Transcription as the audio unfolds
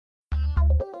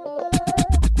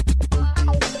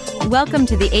Welcome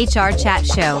to the HR Chat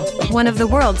Show, one of the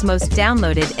world's most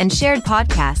downloaded and shared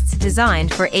podcasts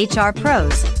designed for HR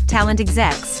pros, talent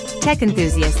execs, tech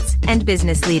enthusiasts, and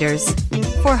business leaders.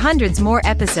 For hundreds more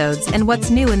episodes and what's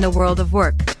new in the world of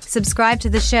work, subscribe to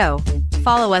the show,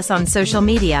 follow us on social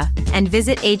media, and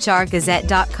visit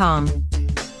hrgazette.com.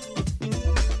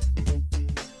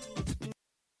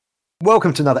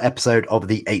 Welcome to another episode of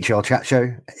the HR Chat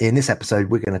Show. In this episode,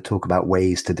 we're going to talk about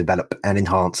ways to develop and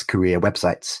enhance career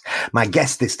websites. My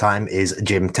guest this time is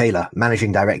Jim Taylor,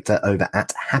 Managing Director over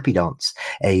at Happy Dance,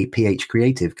 a PH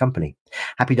Creative company.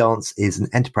 Happy Dance is an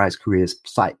enterprise careers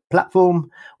site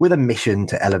platform with a mission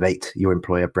to elevate your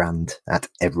employer brand at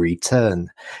every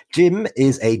turn. Jim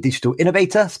is a digital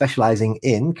innovator specializing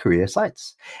in career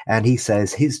sites, and he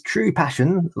says his true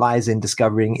passion lies in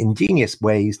discovering ingenious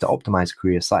ways to optimize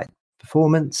career site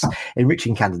performance,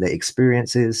 enriching candidate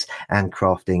experiences, and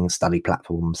crafting study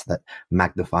platforms that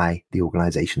magnify the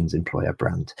organization's employer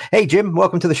brand. Hey, Jim,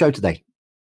 welcome to the show today.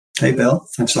 Hey, Bill.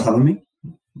 Thanks for having me.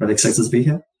 Really excited to be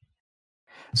here.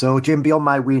 So, Jim, beyond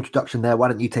my reintroduction there, why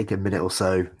don't you take a minute or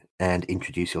so and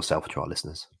introduce yourself to our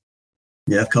listeners?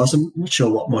 Yeah, of course. I'm not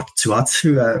sure what more to add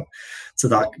to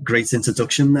that great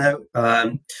introduction there.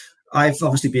 I've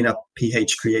obviously been a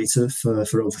PH Creative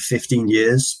for over 15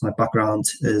 years. My background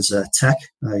is tech.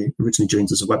 I originally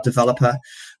joined as a web developer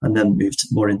and then moved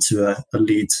more into a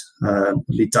lead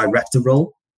director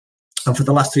role. And for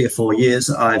the last 3 or 4 years,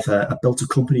 I've built a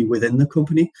company within the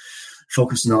company,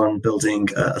 focusing on building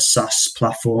a SaaS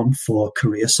platform for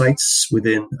career sites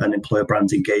within an employer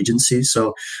branding agency. So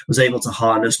I was able to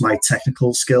harness my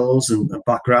technical skills and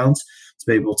background to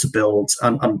be able to build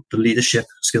and the leadership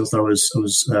skills that I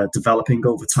was developing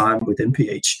over time within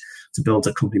PH to build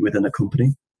a company within a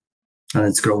company. And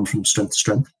it's grown from strength to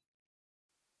strength.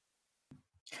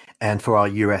 And for our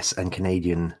US and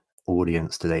Canadian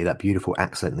audience today, that beautiful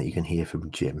accent that you can hear from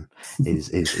Jim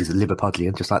is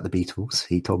Liverpudlian, just like the Beatles.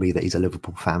 He told me that he's a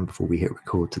Liverpool fan before we hit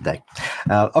record today.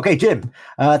 Okay, Jim,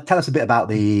 tell us a bit about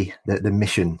the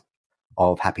mission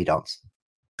of Happy Dance.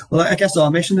 Well, I guess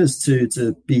our mission is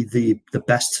to be the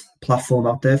best platform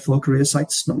out there for career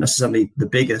sites, not necessarily the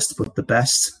biggest, but the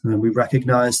best. And we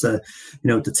recognize that,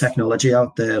 the technology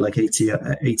out there like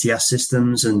ATS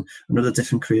systems and other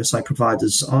different career site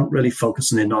providers aren't really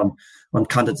focusing in on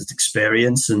candidate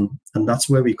experience. And that's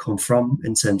where we come from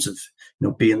in terms of,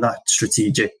 being that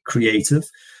strategic creative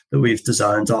that we've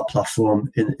designed our platform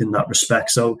in that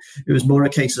respect. So it was more a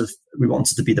case of we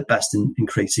wanted to be the best in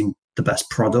creating the best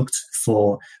product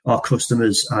for our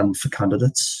customers and for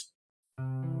candidates.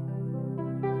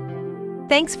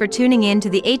 Thanks for tuning in to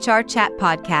the HR Chat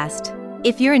Podcast.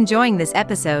 If you're enjoying this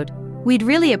episode, we'd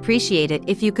really appreciate it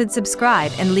if you could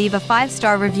subscribe and leave a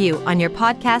 5-star review on your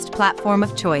podcast platform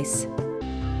of choice.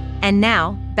 And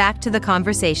now, back to the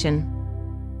conversation.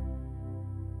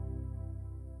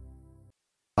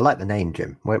 I like the name,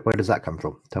 Jim. Where does that come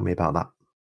from? Tell me about that.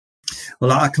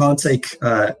 Well, I can't take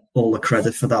all the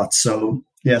credit for that. So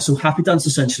Happy Dance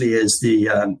essentially is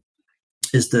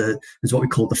what we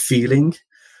call the feeling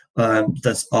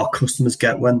that our customers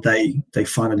get when they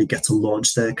finally get to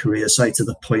launch their career site, to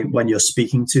the point when you're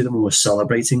speaking to them and we're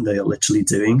celebrating, they are literally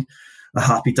doing a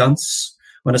happy dance.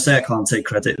 When I say I can't take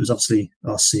credit, it was obviously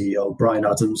our CEO, Brian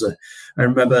Adams. I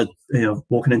remember,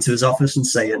 walking into his office and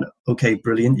saying, "Okay,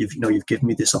 brilliant! You've given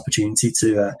me this opportunity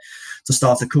to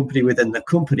start a company within the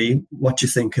company. What do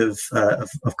you think of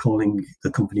calling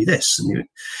the company this?" And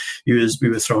we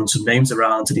were throwing some names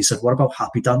around, and he said, "What about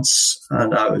Happy Dance?"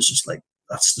 And I was just like,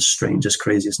 "That's the strangest,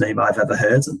 craziest name I've ever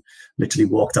heard," and literally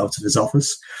walked out of his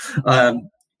office.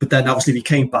 But then obviously we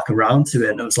came back around to it,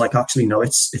 and it was like, actually, no,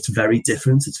 it's very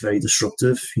different. It's very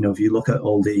disruptive. If you look at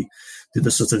all the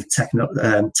sort of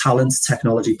talent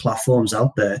technology platforms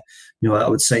out there, I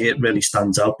would say it really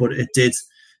stands out. But it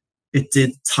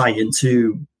did tie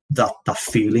into that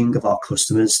feeling of our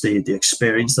customers, the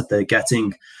experience that they're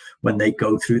getting when they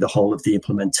go through the whole of the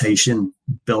implementation,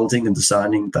 building and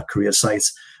designing that career site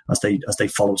as they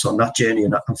follow us on that journey,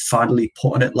 and finally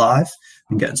putting it live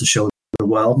and getting to show the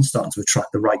world and starting to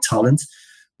attract the right talent.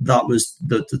 That was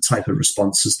the type of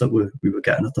responses that we were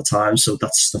getting at the time. So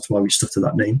that's why we stuck to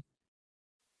that name.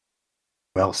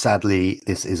 Well, sadly,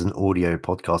 this is an audio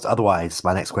podcast. Otherwise,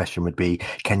 my next question would be,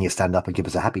 can you stand up and give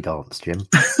us a happy dance, Jim?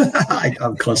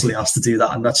 I'm constantly asked to do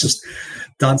that, and that's just,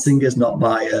 dancing is not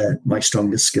my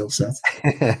strongest skill set.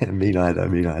 Me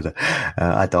neither.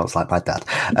 I dance like my dad.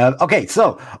 Okay,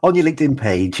 so on your LinkedIn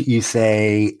page, you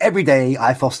say, "Every day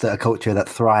I foster a culture that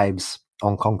thrives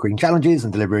on conquering challenges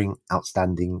and delivering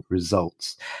outstanding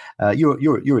results."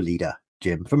 You're a leader,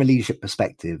 Jim. From a leadership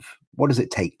perspective, what does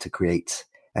it take to create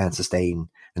and sustain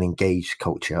an engaged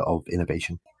culture of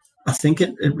innovation? I think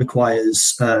it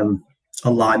requires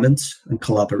alignment and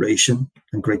collaboration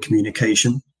and great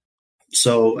communication.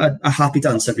 So at Happy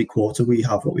Dance, every quarter, we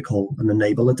have what we call an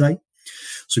enabler day.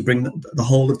 So we bring the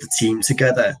whole of the team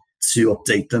together to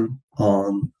update them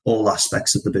on all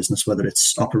aspects of the business, whether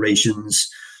it's operations,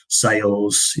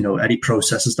 sales, any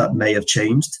processes that may have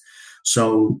changed.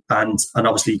 So, and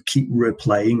obviously keep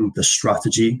replaying the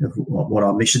strategy of what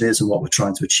our mission is and what we're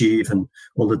trying to achieve and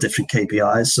all the different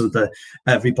KPIs so that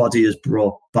everybody is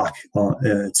brought back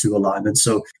to alignment.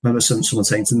 So I remember someone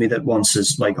saying to me that once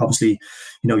is like, obviously,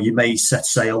 you may set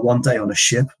sail one day on a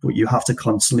ship, but you have to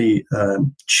constantly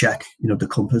check, the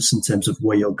compass in terms of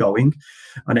where you're going.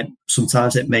 And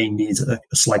sometimes it may need a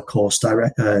slight course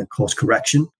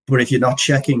correction. But if you're not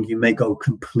checking, you may go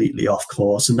completely off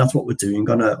course. And that's what we're doing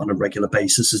on a regular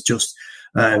basis, is just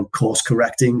course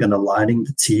correcting and aligning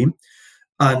the team.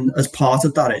 And as part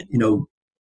of that,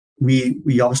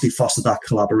 we obviously foster that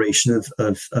collaboration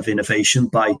of innovation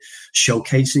by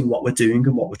showcasing what we're doing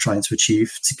and what we're trying to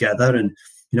achieve together. And,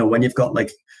 when you've got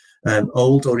like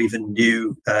old or even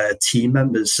new team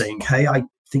members saying, hey, I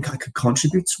think I could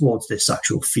contribute towards this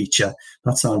actual feature.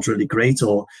 That sounds really great.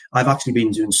 Or I've actually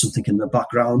been doing something in the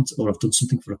background, or I've done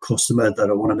something for a customer that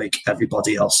I want to make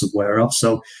everybody else aware of.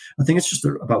 So I think it's just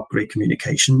about great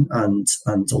communication and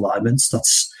alignment.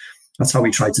 That's how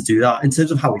we try to do that. In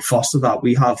terms of how we foster that,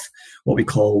 we have what we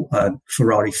call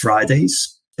Ferrari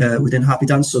Fridays within Happy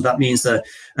Dance. So that means that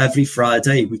every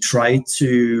Friday we try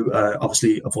to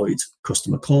obviously avoid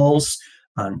customer calls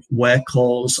and work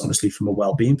calls, obviously from a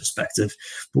well-being perspective.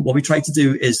 But what we try to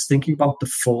do is thinking about the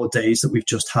 4 days that we've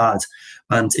just had.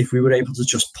 And if we were able to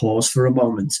just pause for a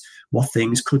moment, what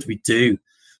things could we do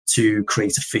to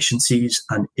create efficiencies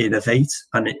and innovate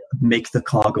and make the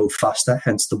car go faster,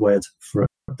 hence the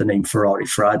name Ferrari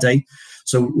Friday.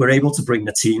 So we're able to bring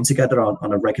the team together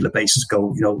on a regular basis,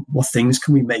 go, what things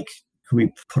can we make? Can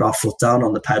we put our foot down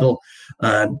on the pedal?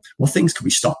 What things can we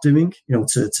stop doing,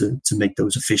 to make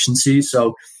those efficiencies?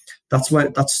 So that's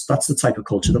the type of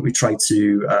culture that we try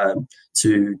to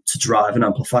drive and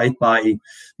amplify by,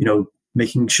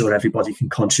 making sure everybody can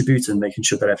contribute and making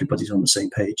sure that everybody's on the same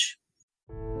page.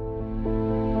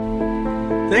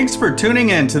 Thanks for tuning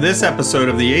in to this episode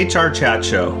of the HR Chat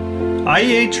Show.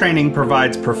 IEA Training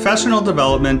provides professional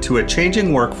development to a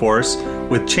changing workforce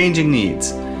with changing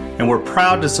needs. And we're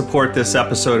proud to support this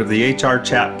episode of the HR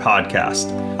Chat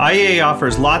podcast. IEA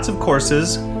offers lots of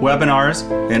courses, webinars,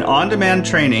 and on-demand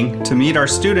training to meet our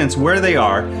students where they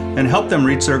are and help them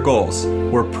reach their goals.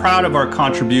 We're proud of our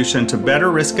contribution to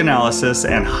better risk analysis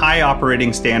and high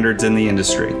operating standards in the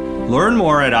industry. Learn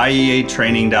more at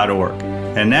ieatraining.org.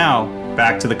 And now,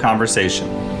 back to the conversation.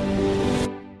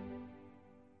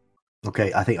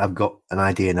 Okay, I think I've got an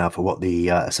idea now for what the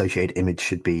associated image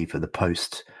should be for the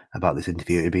post about this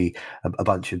interview. It'd be a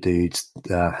bunch of dudes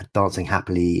dancing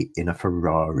happily in a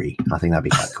Ferrari. I think that'd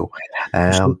be quite cool.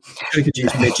 We could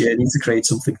use Midjourney to create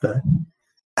something there.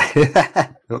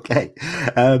 Okay.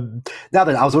 Now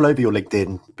then, I was all over your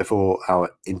LinkedIn before our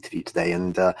interview today,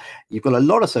 and you've got a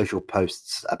lot of social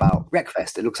posts about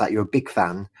RecFest. It looks like you're a big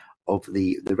fan of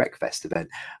the RecFest event.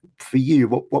 For you,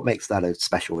 what makes that a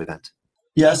special event?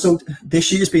 Yeah, so this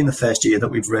year's been the first year that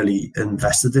we've really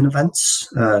invested in events.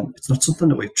 It's not something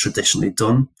that we've traditionally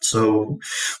done. So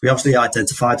we obviously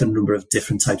identified a number of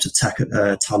different types of tech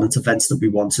talent events that we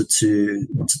wanted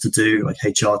to do, like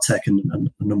HR Tech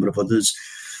and a number of others.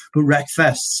 But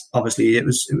RecFest, obviously, it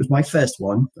was my first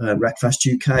one, RecFest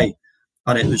UK,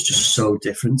 and it was just so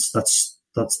different.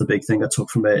 That's the big thing I took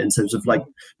from it in terms of, like,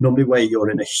 normally where you're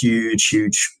in a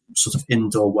huge sort of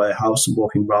indoor warehouse and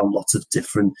walking around lots of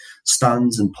different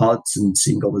stands and pods and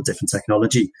seeing all the different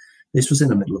technology. This was in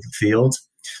the middle of the field,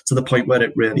 to the point where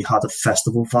it really had a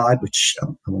festival vibe, which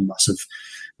I'm a massive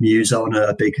muso and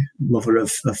a big lover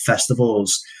of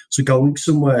festivals. So going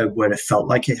somewhere where it felt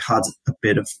like it had a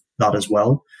bit of that as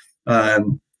well.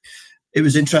 It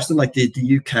was interesting, like the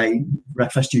UK,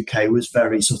 RecFest UK was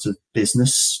very sort of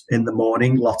business in the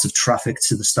morning, lots of traffic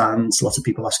to the stands, lots of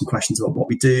people asking questions about what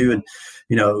we do and,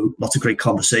 lots of great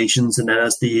conversations. And then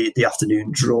as the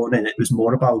afternoon drawn in, it was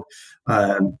more about,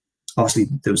 obviously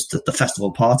there was the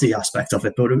festival party aspect of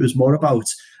it, but it was more about,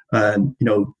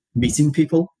 meeting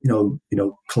people,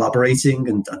 collaborating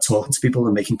and talking to people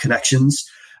and making connections.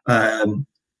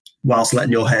 Whilst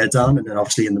letting your hair down. And then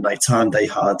obviously in the nighttime, they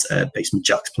had Basement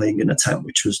Jaxx playing in a tent,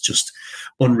 which was just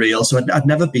unreal. So I'd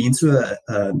never been to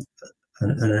an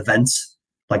event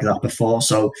like that before.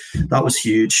 So that was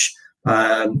huge.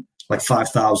 Like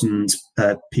 5,000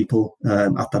 people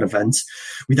at that event.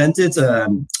 We then did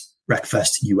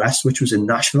RecFest US, which was in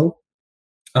Nashville.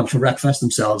 And for RecFest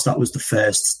themselves, that was the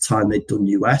first time they'd done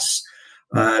US.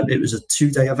 It was a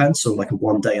 2-day event, so like a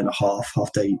 1 day and a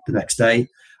half day the next day.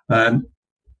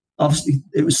 Obviously,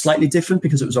 it was slightly different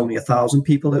because it was only 1,000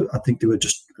 people. I think they were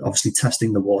just obviously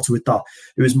testing the water with that.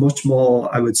 It was much more,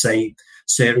 I would say,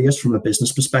 serious from a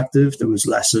business perspective. There was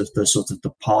less of the sort of the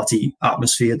party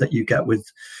atmosphere that you get with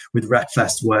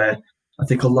RecFest, where I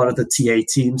think a lot of the TA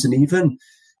teams and even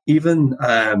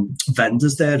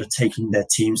vendors there are taking their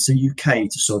teams to UK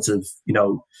to sort of,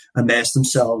 immerse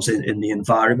themselves in the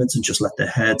environment and just let their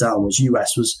hair down. Whereas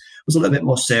US was a little bit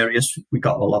more serious. We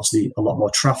got, obviously a lot more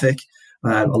traffic,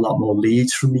 a lot more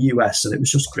leads from the US, and it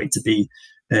was just great to be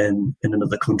in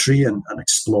another country and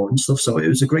explore and stuff. So it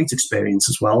was a great experience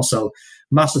as well. So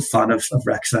massive fan of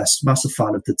RecFest, massive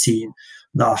fan of the team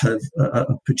that have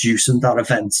producing that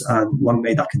event, and long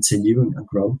may that continue and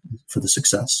grow for the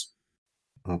success.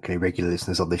 Okay, regular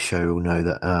listeners on this show will know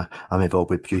that I'm involved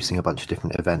with producing a bunch of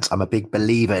different events. I'm a big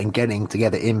believer in getting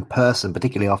together in person,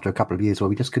 particularly after a couple of years where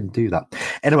we just couldn't do that.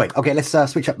 Anyway, okay, let's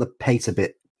switch up the pace a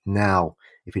bit now,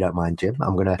 if you don't mind, Jim.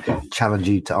 I'm going to challenge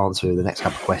you to answer the next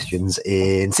couple of questions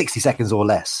in 60 seconds or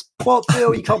less. What,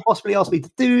 Bill? You can't possibly ask me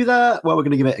to do that. Well, we're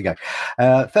going to give it a go.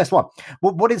 First one.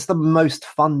 What is the most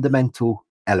fundamental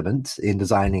element in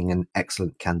designing an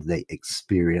excellent candidate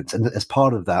experience? And as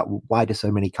part of that, why do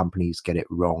so many companies get it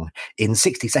wrong? In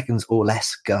 60 seconds or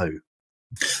less, go.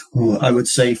 I would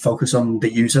say focus on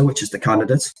the user, which is the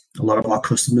candidate. A lot of our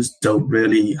customers don't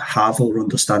really have or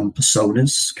understand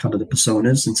candidate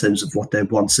personas in terms of what their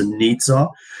wants and needs are.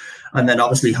 And then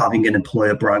obviously having an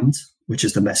employer brand, which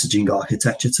is the messaging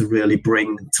architecture to really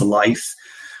bring to life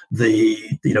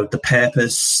the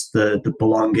purpose, the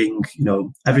belonging,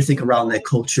 everything around their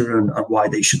culture and why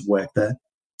they should work there.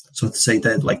 So to say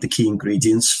they're like the key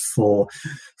ingredients for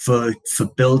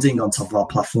building on top of our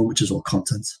platform, which is all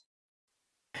content.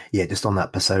 Yeah, just on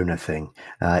that persona thing,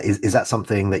 is that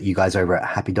something that you guys over at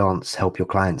Happy Dance help your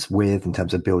clients with in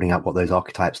terms of building up what those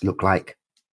archetypes look like?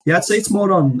 Yeah, I'd say it's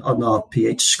more on our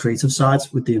PH creative side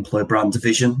with the employer brand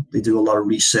division. They do a lot of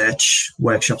research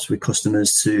workshops with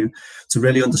customers to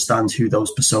really understand who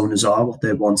those personas are, what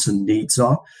their wants and needs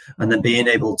are, and then being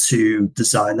able to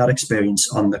design that experience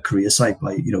on the career side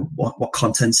by, what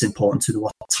content's important to them,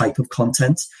 what type of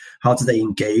content, how do they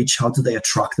engage, how do they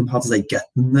attract them, how do they get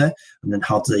them there, and then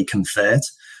how do they convert.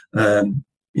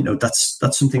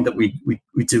 That's something that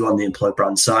we do on the employer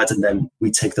brand side, and then we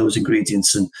take those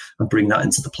ingredients and bring that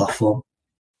into the platform.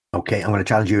 Okay, I'm going to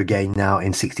challenge you again now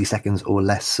in 60 seconds or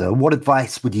less. So what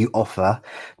advice would you offer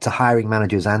to hiring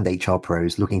managers and HR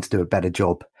pros looking to do a better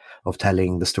job of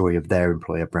telling the story of their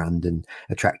employer brand and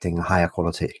attracting higher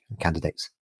quality candidates?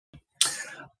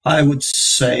 I would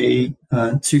say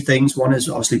 2 things. One is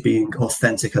obviously being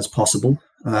authentic as possible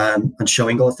and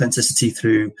showing authenticity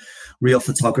through real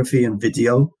photography and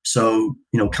video. So,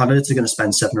 candidates are going to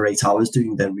spend 7 or 8 hours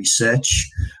doing their research.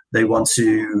 They want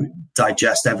to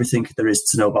digest everything there is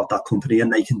to know about that company,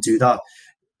 and they can do that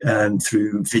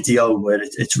through video where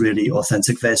it's really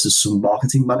authentic versus some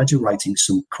marketing manager writing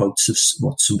some quotes of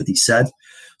what somebody said.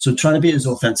 So trying to be as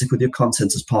authentic with your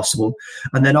content as possible.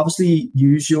 And then obviously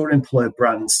use your employer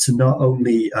brands to not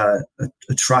only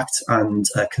attract and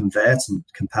convert and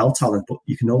compel talent, but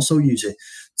you can also use it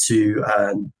to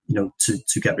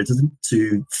get rid of them,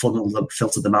 to funnel them,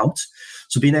 filter them out.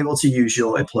 So being able to use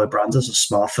your employer brand as a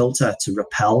smart filter to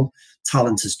repel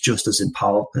talent is just as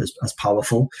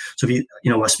powerful. So if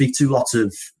I speak to lots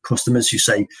of customers who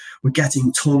say, we're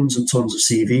getting tons and tons of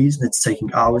CVs and it's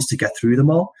taking hours to get through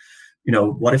them all.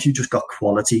 What if you just got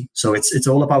quality? So it's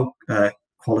all about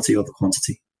quality over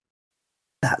quantity.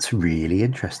 That's really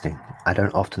interesting. I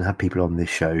don't often have people on this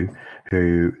show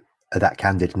who are that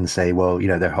candid and say, well,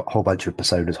 there are a whole bunch of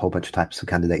personas, a whole bunch of types of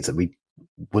candidates that we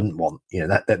wouldn't want.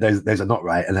 Those are not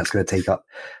right, and that's going to take up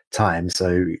time.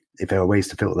 So if there are ways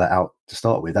to filter that out to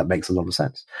start with, that makes a lot of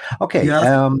sense. Okay.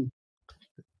 Yeah.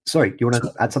 Sorry, do you want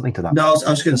to add something to that? No, I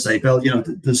was going to say, Bill,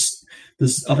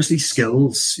 there's obviously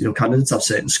skills, candidates have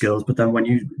certain skills, but then when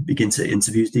you begin to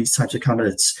interview these types of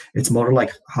candidates, it's more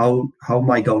like, how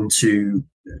am I going to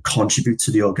contribute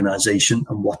to the organization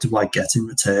and what do I get in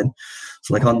return?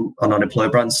 So like on our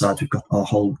employer brand side, we've got our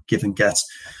whole give and get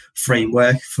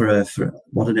framework for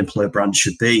what an employer brand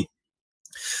should be.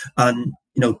 And,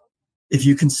 if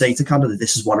you can say to candidate,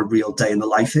 this is what a real day in the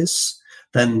life is,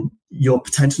 then you're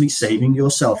potentially saving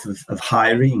yourself of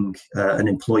hiring an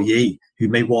employee who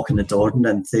may walk in the door and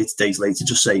then 30 days later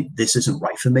just say, this isn't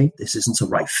right for me, this isn't a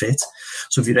right fit.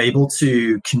 So if you're able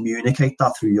to communicate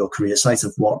that through your career site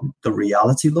of what the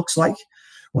reality looks like,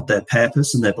 what their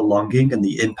purpose and their belonging and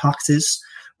the impact is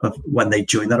of when they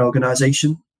join that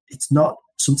organization, it's not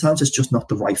sometimes it's just not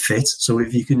the right fit. So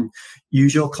if you can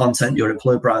use your content, your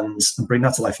employer brands, and bring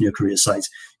that to life in your career site,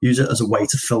 use it as a way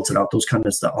to filter out those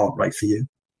candidates that aren't right for you.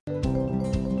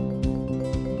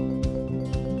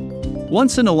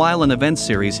 Once in a while, an event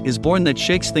series is born that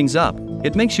shakes things up.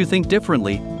 It makes you think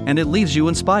differently, and it leaves you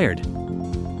inspired.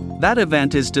 That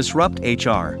event is Disrupt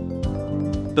HR.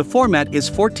 The format is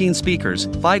 14 speakers,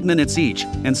 5 minutes each,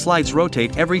 and slides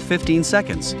rotate every 15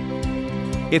 seconds.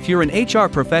 If you're an HR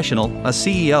professional, a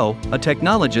CEO, a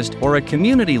technologist, or a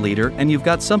community leader and you've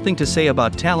got something to say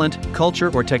about talent,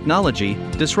 culture, or technology,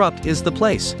 Disrupt is the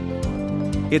place.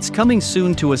 It's coming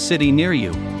soon to a city near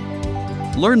you.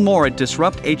 Learn more at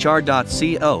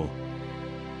disrupthr.co.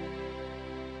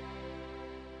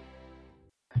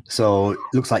 So it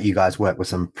looks like you guys work with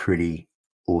some pretty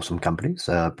awesome companies,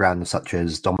 brands such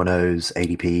as Domino's,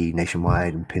 ADP,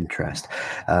 Nationwide, and Pinterest.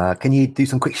 Can you do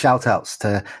some quick shout outs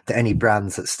to any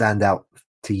brands that stand out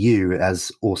to you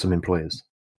as awesome employers?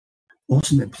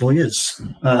 Awesome employers.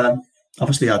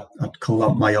 Obviously, I'd call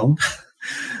out my own.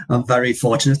 I'm very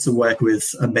fortunate to work with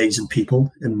amazing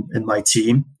people in my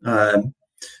team.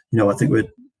 I think we're,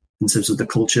 in terms of the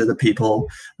culture, the people,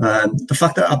 the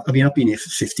fact that I've been here for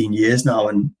 15 years now,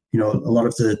 and a lot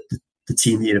of the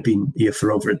team here have been here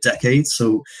for over a decade.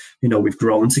 So, we've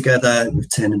grown together, we've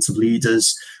turned into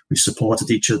leaders, we've supported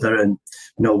each other. And,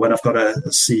 when I've got a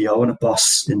CEO and a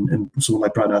boss in someone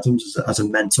like Brian Adams as a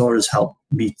mentor, has helped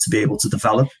me to be able to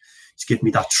develop. He's given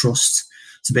me that trust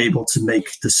to be able to make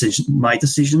my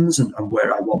decisions and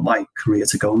where I want my career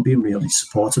to go, and being really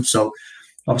supportive. So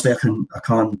obviously I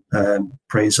can't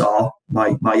praise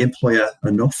my employer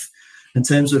enough. In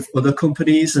terms of other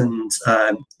companies and,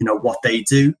 what they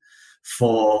do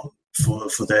for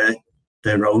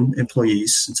their own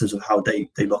employees in terms of how they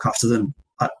look after them.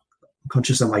 I'm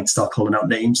conscious I might start calling out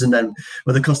names, and then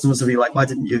where the customers will be like, why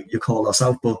didn't you call us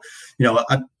out? But,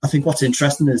 I think what's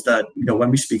interesting is that, when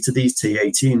we speak to these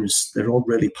TA teams, they're all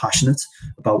really passionate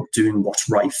about doing what's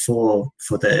right for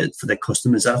their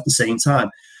customers. And at the same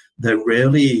time, they're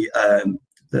really,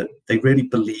 they really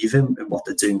believe in what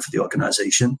they're doing for the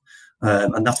organization.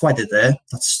 And that's why they're there.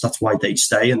 That's why they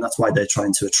stay, and that's why they're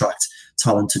trying to attract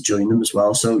talent to join them as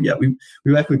well. So yeah, we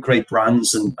work with great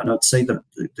brands, and I'd say that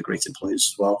the great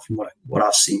employers as well, from what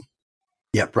I've seen.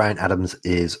 Yeah, Brian Adams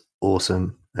is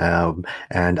awesome.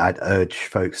 And I'd urge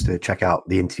folks to check out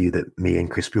the interview that me and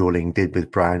Chris Buehling did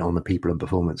with Brian on the People and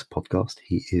Performance podcast.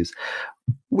 He is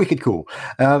wicked cool.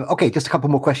 Okay, just a couple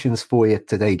more questions for you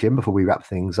today, Jim, before we wrap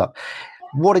things up.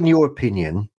 What, in your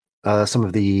opinion, some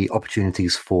of the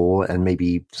opportunities for, and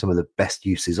maybe some of the best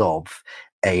uses of,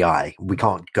 AI? We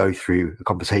can't go through a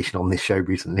conversation on this show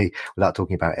recently without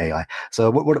talking about AI. So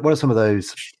what are some of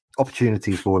those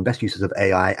opportunities for and best uses of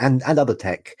AI and other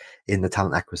tech in the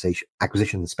talent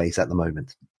acquisition space at the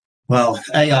moment? Well,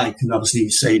 AI can obviously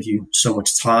save you so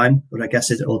much time, but I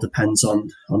guess it all depends on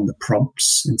the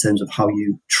prompts in terms of how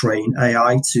you train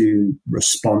AI to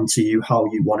respond to you, how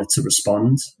you want it to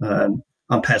respond.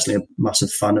 I'm personally a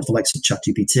massive fan of the likes of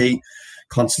ChatGPT,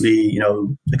 constantly,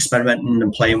 experimenting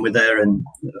and playing with it. And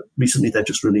recently they've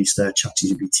just released their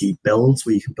ChatGPT builds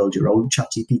where you can build your own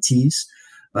ChatGPTs.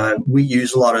 We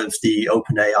use a lot of the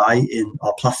OpenAI in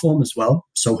our platform as well.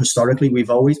 So historically, we've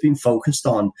always been focused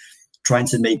on trying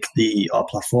to make our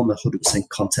platform 100%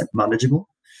 content manageable,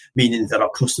 meaning that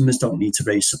our customers don't need to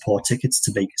raise support tickets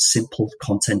to make simple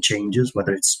content changes,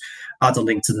 whether it's add a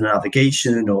link to the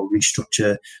navigation or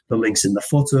restructure the links in the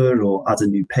footer or add a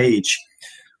new page.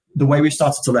 The way we've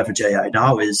started to leverage AI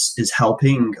now is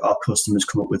helping our customers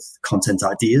come up with content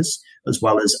ideas, as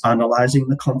well as analyzing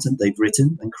the content they've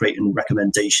written and creating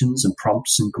recommendations and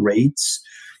prompts and grades.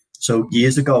 So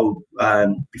years ago,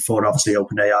 before obviously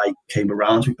OpenAI came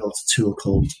around, we built a tool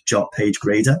called Job Page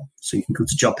Grader. So you can go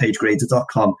to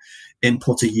jobpagegrader.com,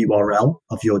 input a URL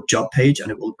of your job page, and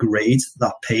it will grade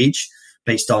that page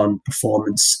based on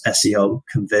performance, SEO,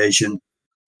 conversion,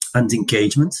 and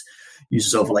engagement.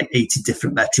 Uses over like 80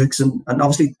 different metrics. And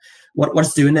obviously what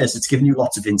it's doing is it's giving you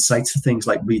lots of insights for things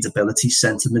like readability,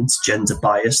 sentiments, gender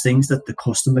bias, things that the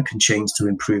customer can change to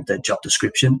improve their job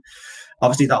description.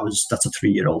 Obviously that's a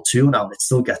 3-year-old tool now, and it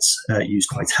still gets used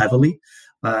quite heavily.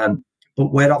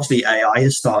 But where obviously AI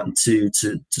is starting to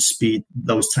speed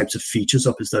those types of features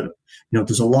up is that,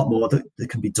 there's a lot more that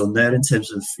can be done there in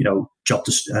terms of, job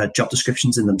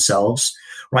descriptions in themselves,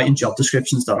 writing job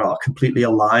descriptions that are completely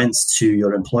aligned to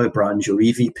your employer brand, your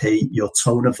EVP, your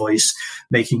tone of voice,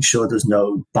 making sure there's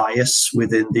no bias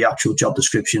within the actual job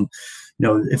description.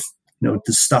 If,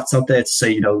 there's stats out there to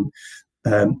say,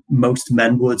 most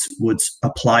men would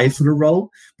apply for a role,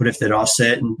 but if there are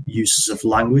certain uses of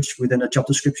language within a job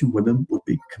description, women would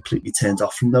be completely turned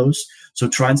off from those. So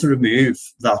trying to remove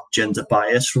that gender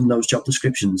bias from those job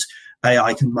descriptions,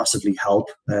 AI can massively help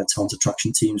talent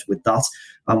attraction teams with that,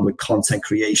 and with content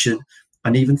creation,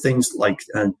 and even things like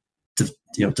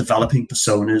developing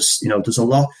personas.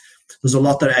 There's a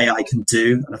lot that AI can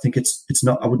do, and I think it's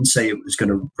not. I wouldn't say it was going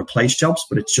to replace jobs,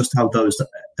 but it's just how those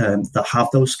that have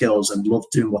those skills and love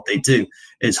doing what they do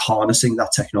is harnessing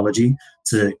that technology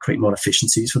to create more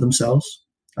efficiencies for themselves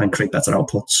and create better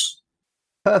outputs.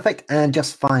 Perfect. And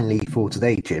just finally for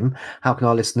today, Jim, how can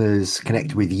our listeners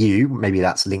connect with you? Maybe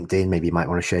that's LinkedIn. Maybe you might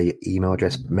want to share your email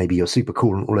address. Maybe you're super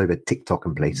cool and all over TikTok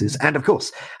and places. And of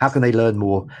course, how can they learn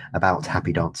more about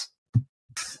Happy Dance?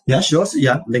 Yeah, sure. So,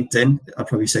 yeah, LinkedIn, I'd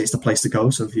probably say it's the place to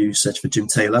go. So if you search for Jim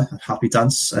Taylor at Happy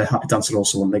Dance, Happy Dance is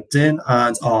also on LinkedIn,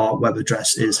 and our web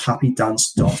address is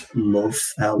happydance.love, Love.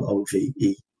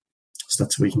 So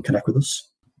that's where you can connect with us.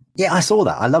 Yeah, I saw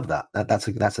that. I love that. That's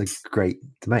a great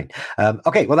domain.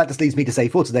 Okay, well, that just leaves me to say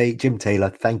for today, Jim Taylor,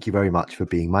 thank you very much for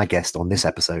being my guest on this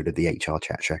episode of the HR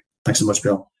Chat Show. Thanks so much,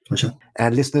 Bill. Pleasure.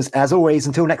 And listeners, as always,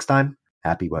 until next time,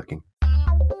 happy working.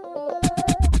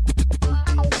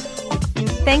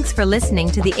 Thanks for listening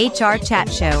to the HR Chat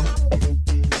Show.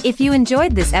 If you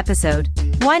enjoyed this episode,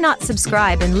 why not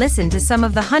subscribe and listen to some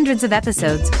of the hundreds of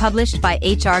episodes published by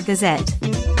HR Gazette?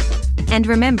 And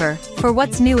remember, for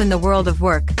what's new in the world of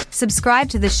work, subscribe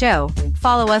to the show,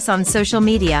 follow us on social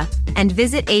media, and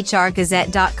visit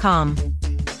hrgazette.com.